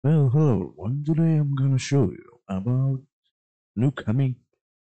Well, hello everyone. Today I'm gonna show you about new coming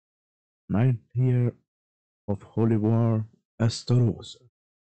ninth year of Holy War ESTAROSSA.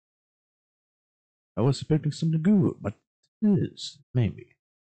 I was expecting something good, but this maybe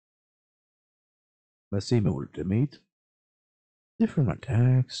the same ultimate, different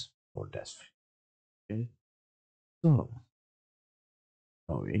attacks, or death. Okay, so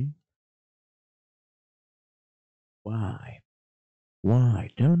knowing why,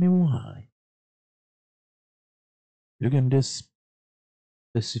 tell me why. You can this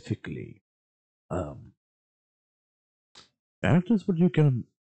specifically characters, what you can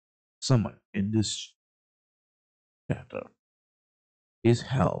summon in this chapter is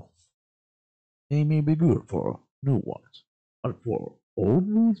health. They may be good for new ones, but for old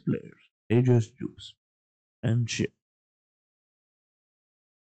these players, they just use and shit.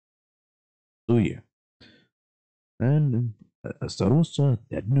 So yeah, and Starosta,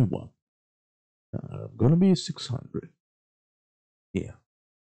 that new one, gonna be 600. Yeah,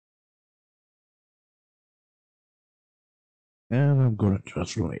 and I'm gonna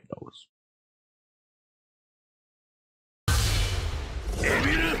translate those.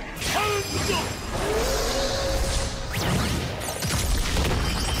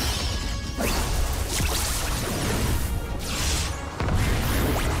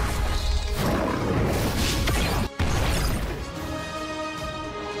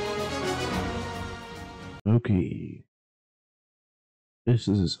 Okay, this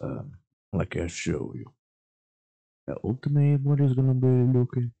is like I show you. The ultimate, what is gonna be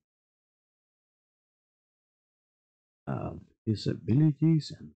looking, his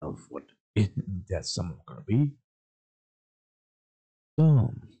abilities and of what that's some gonna be.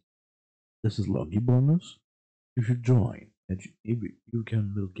 So this is lucky bonus. You should join, and you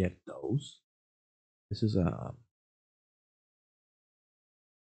can will get those. This is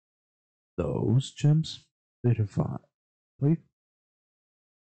those gems, 35, right?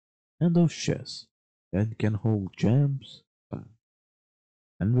 And those chests that can hold gems,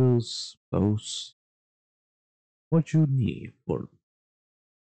 anvils, bows, what you need for.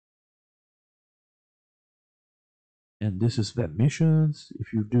 And this is the missions.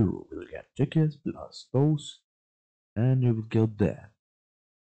 If you do, you'll get tickets plus those, and you will get that.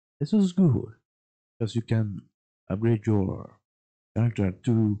 This is good because you can upgrade your character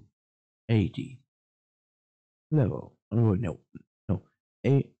to 80 level. Oh no, no,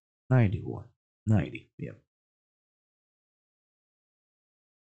 8, 91, 90. Yeah.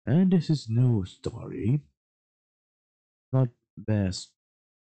 And this is no story, not best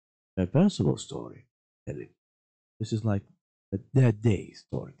a personal story. This is like a dead day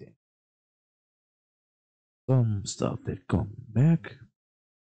story thing. Some stuff that come back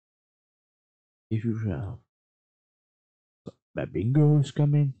if you have a bingo is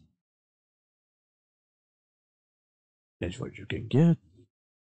coming. That's what you can get.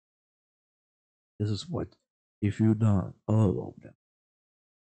 This is what if you done all of them.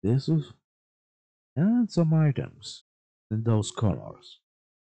 This is and some items in those colors.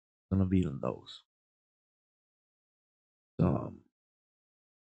 Gonna be in those. Some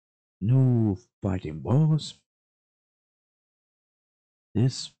new fighting boss.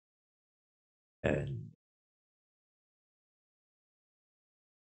 This and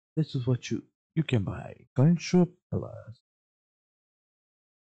this is what you can buy. Coin shop plus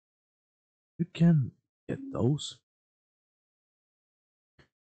you can get those.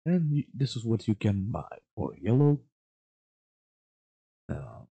 And this is what you can buy for yellow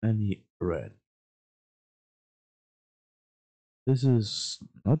and red. This is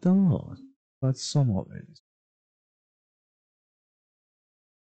not a lot, but some of it.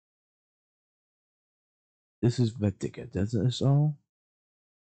 This is the ticket. That is all.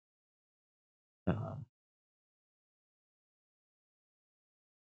 Um,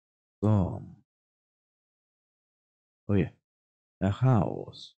 some. Oh yeah, a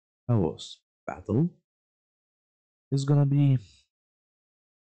house battle is gonna be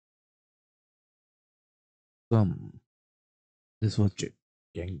some. This is what you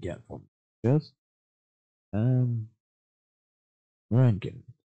can get from chess and ranking.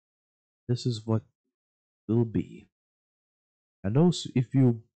 This is what will be. And those, if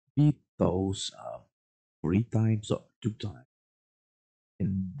you beat those 3 times or 2 times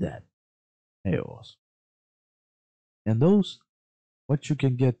in that chaos, and those what you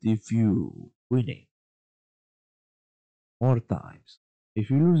can get if you winning more times.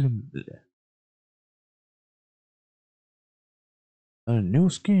 If you losing a new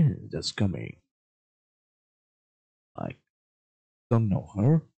skin that's coming, I don't know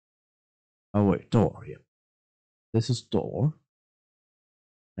her. Oh wait, Thor. Yeah, this is Thor.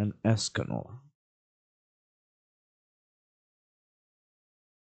 and Escanor.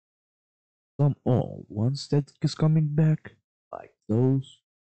 Some old ones that is coming back, like those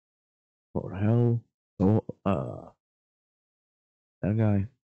for hell. So that guy,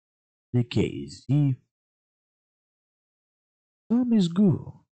 the KZ, some is good.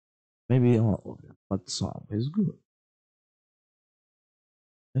 Maybe all of them, but some is good.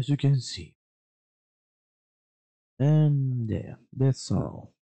 As you can see. And yeah, that's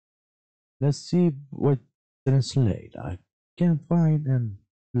all. Let's see what translate I can find and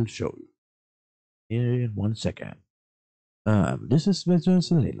will show you here in 1 second. This is the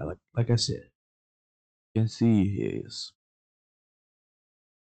translate, like I said. You can see his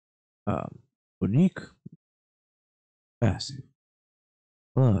um unique passive.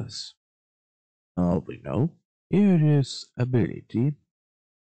 Plus, all we know, here is ability.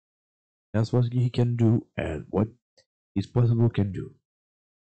 That's what he can do and what his possible can do.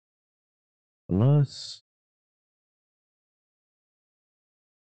 Plus,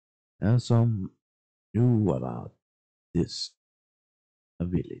 and some new about this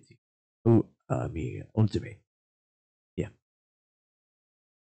ability. Oh, I mean, ultimate. Yeah.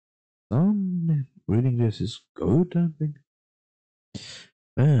 Reading this is good, I think.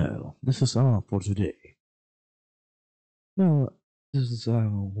 Well, this is all for today. Well, this is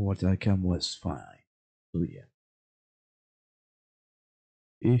what I can was fine. So yeah,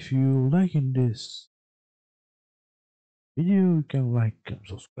 if you liking this video, you can like and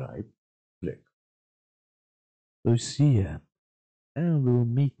subscribe. Click. So see ya, and we'll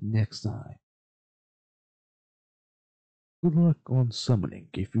meet next time. Good luck on summoning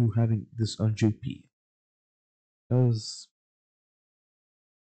if you having this on GP, cause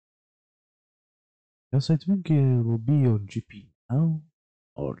I think it will be on GP now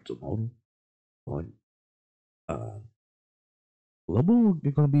or tomorrow on uh global.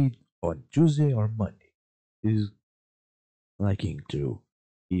 It's gonna be on Tuesday or Monday. Is liking to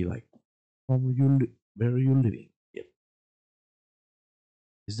be like from where you living. Yep,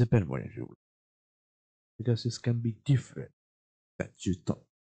 it's depend where you live because this can be different that you thought.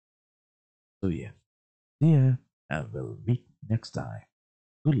 So yeah, see ya, and we'll meet next time.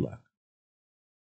 Good luck.